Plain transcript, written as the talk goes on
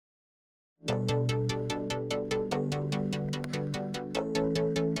You're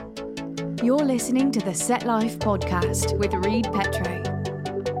listening to the Set Life podcast with Reed Petro,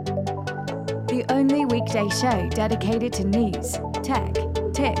 the only weekday show dedicated to news, tech,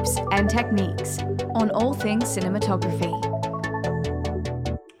 tips, and techniques on all things cinematography.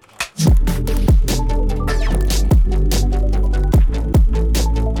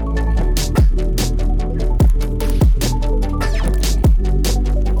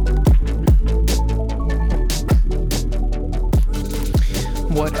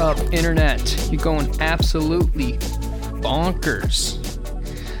 What up, internet? You're going absolutely bonkers.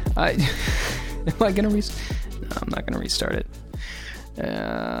 Am I gonna No, I'm not gonna restart it.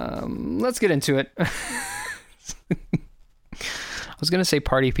 Let's get into it. I was gonna say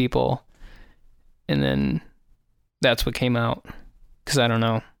party people, and then that's what came out. Because I don't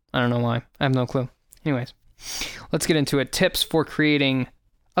know why. I have no clue. Anyways, let's get into it. Tips for creating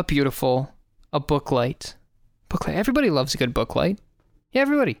a booklight. Everybody loves a good booklight. Yeah,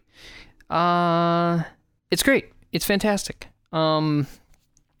 everybody. It's great. It's fantastic.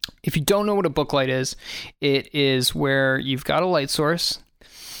 If you don't know what a booklight is, it is where you've got a light source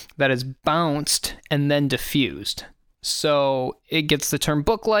that is bounced and then diffused. So it gets the term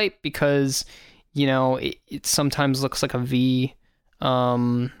booklight because, it sometimes looks like a V,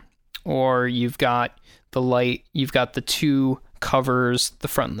 or you've got the two covers, the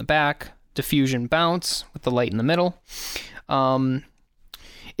front and the back, diffusion bounce with the light in the middle.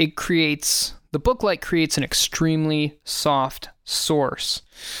 The booklight creates an extremely soft source.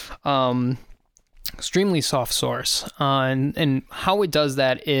 And how it does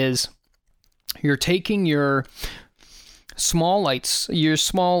that is you're taking your small lights, your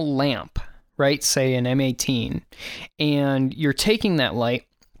small lamp, right? Say an M18, and you're taking that light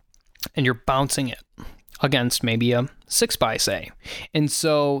and you're bouncing it against maybe a 6x, say. And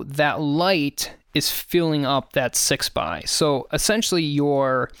so that light is filling up that 6x. So essentially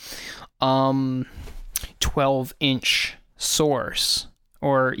your 12-inch source,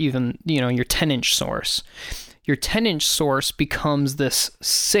 or even, your 10-inch source. Your 10-inch source becomes this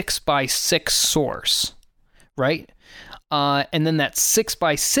 6x6 source, right? And then that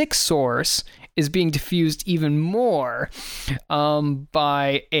 6x6 source is being diffused even more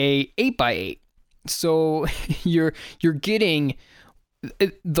by a 8x8. So you're getting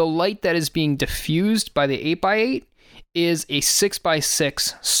the light that is being diffused by the 8x8 is a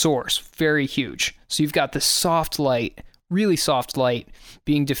 6x6 source, very huge. So you've got this soft light, really soft light,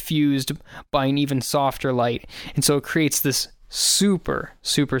 being diffused by an even softer light. And so it creates this super,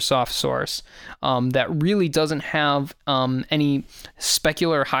 super soft source that really doesn't have any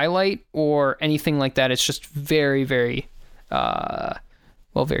specular highlight or anything like that. It's just very, very,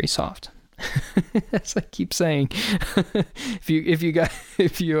 very soft. As I keep saying, you're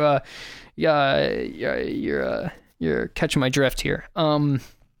catching my drift here.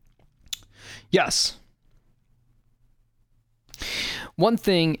 Yes. One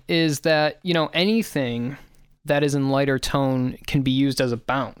thing is that, anything that is in lighter tone can be used as a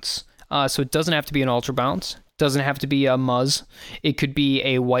bounce. So it doesn't have to be an ultra bounce. Doesn't have to be a muzz. It could be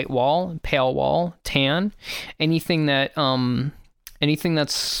a white wall, pale wall, tan, anything that's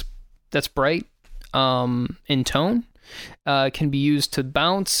bright in tone can be used to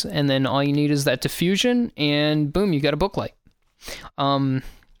bounce, and then all you need is that diffusion, and boom, you got a booklight. So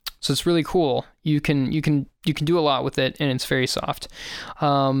it's really cool. You can do a lot with it, and it's very soft.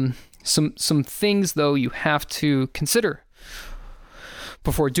 Some things though you have to consider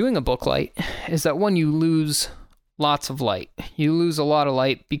before doing a booklight is that one, you lose lots of light. You lose a lot of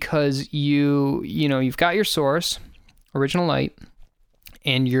light because you've got your source, original light,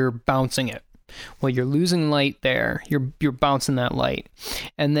 and you're bouncing it. Well, you're losing light there. You're bouncing that light.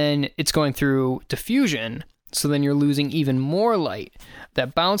 And then it's going through diffusion, so then you're losing even more light.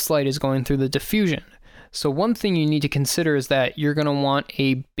 That bounce light is going through the diffusion. So one thing you need to consider is that you're going to want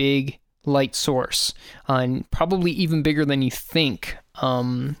a big light source, and probably even bigger than you think,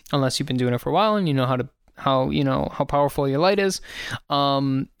 unless you've been doing it for a while and you know how powerful your light is.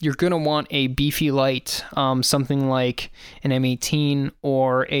 You're going to want a beefy light, something like an M18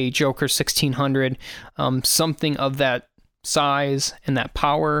 or a Joker 1600, something of that size and that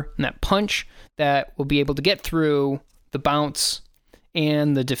power and that punch that will be able to get through the bounce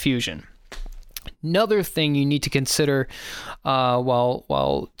and the diffusion. Another thing you need to consider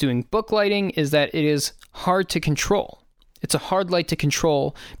while doing book lighting is that it is hard to control. It's a hard light to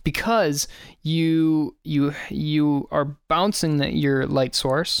control because you are bouncing your light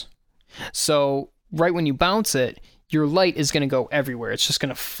source. So right when you bounce it, your light is going to go everywhere. It's just going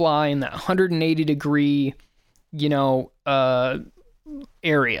to fly in that 180 degree,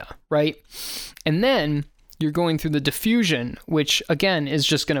 area, right? And then you're going through the diffusion, which again is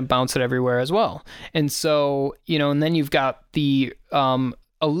just going to bounce it everywhere as well. And so, and then you've got the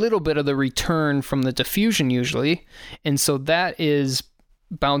a little bit of the return from the diffusion usually, and so that is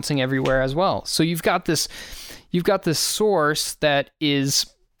bouncing everywhere as well. So you've got this source that is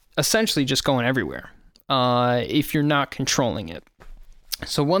essentially just going everywhere if you're not controlling it.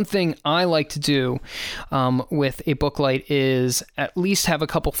 So one thing I like to do with a book light is at least have a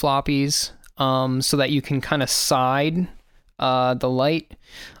couple floppies so that you can kind of side the light.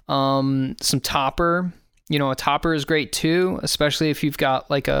 Some topper. A topper is great too, especially if you've got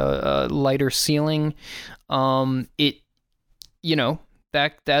like a lighter ceiling. That's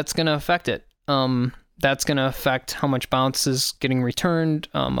going to affect it. That's going to affect how much bounce is getting returned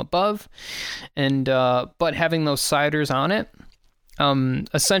above. And but having those siders on it,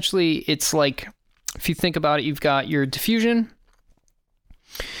 essentially it's like, if you think about it, you've got your diffusion,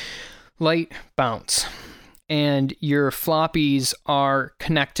 light, bounce, and your floppies are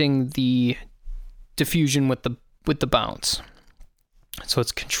connecting the diffusion with the bounce. So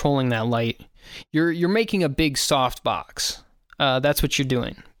it's controlling that light. You're making a big soft box. That's what you're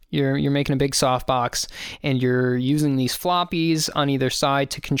doing. You're making a big soft box, and you're using these floppies on either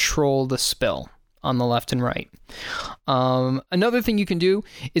side to control the spill on the left and right. Another thing you can do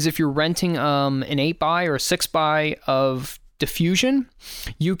is if you're renting an 8x or a 6x of diffusion,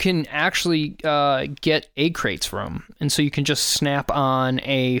 you can actually get egg crates for them. And so you can just snap on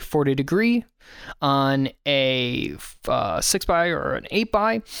a 40 degree on a 6x or an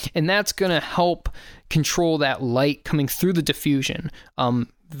 8x, and that's going to help control that light coming through the diffusion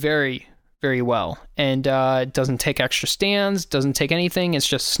very, very well. And it doesn't take extra stands, doesn't take anything. It's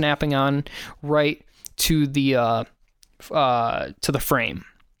just snapping on right to the frame.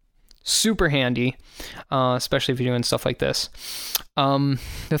 Super handy, especially if you're doing stuff like this.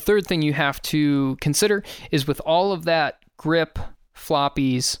 The third thing you have to consider is with all of that grip,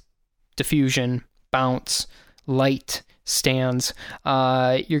 floppies, diffusion, bounce, light, stands,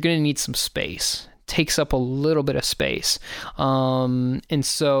 you're going to need some space. Takes up a little bit of space. And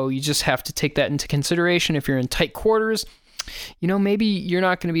so you just have to take that into consideration. If you're in tight quarters, maybe you're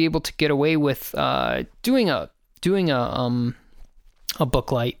not going to be able to get away with doing a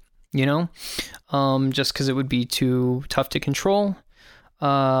book light, just because it would be too tough to control.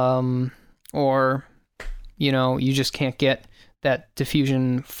 Or, you just can't get that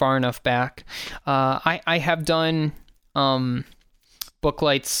diffusion far enough back. I have done book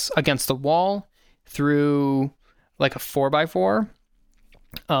lights against the wall through like a 4x4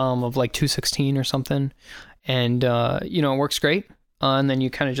 of like 216 or something, and it works great. And then you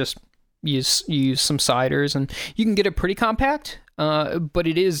kind of just use some siders, and you can get it pretty compact, but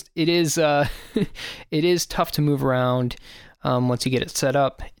it is it is tough to move around once you get it set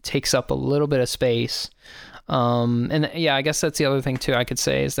up. It takes up a little bit of space. And yeah, I guess that's the other thing too I could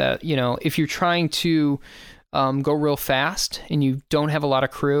say is that, if you're trying to go real fast and you don't have a lot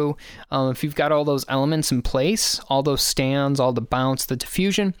of crew, if you've got all those elements in place, all those stands, all the bounce, the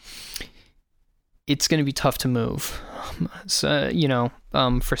diffusion, it's going to be tough to move. So,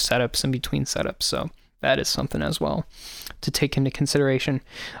 for setups and between setups. So that is something as well to take into consideration.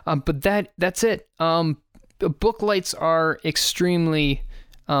 But that's it. Book lights are extremely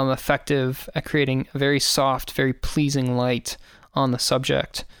effective at creating a very soft, very pleasing light on the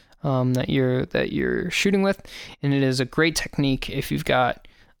subject that you're shooting with, and it is a great technique if you've got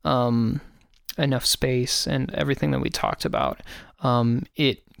enough space and everything that we talked about.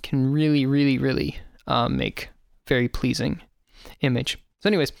 It can really, really, really make very pleasing image. So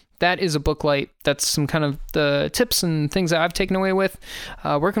anyways, that is a book light. That's some kind of the tips and things that I've taken away with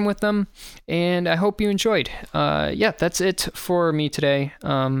working with them, and I hope you enjoyed. That's it for me today.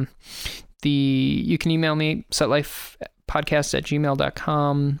 You can email me,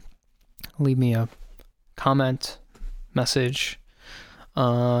 setlifepodcast@gmail.com. Leave me a comment, message,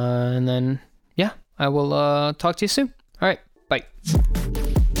 and then I will talk to you soon. All right, bye.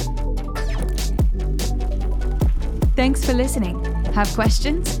 Thanks for listening. Have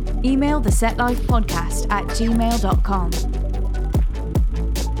questions? Email the setlifepodcast@gmail.com.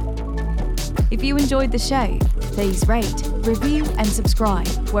 If you enjoyed the show, please rate, review, and subscribe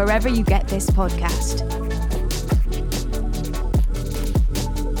wherever you get this podcast.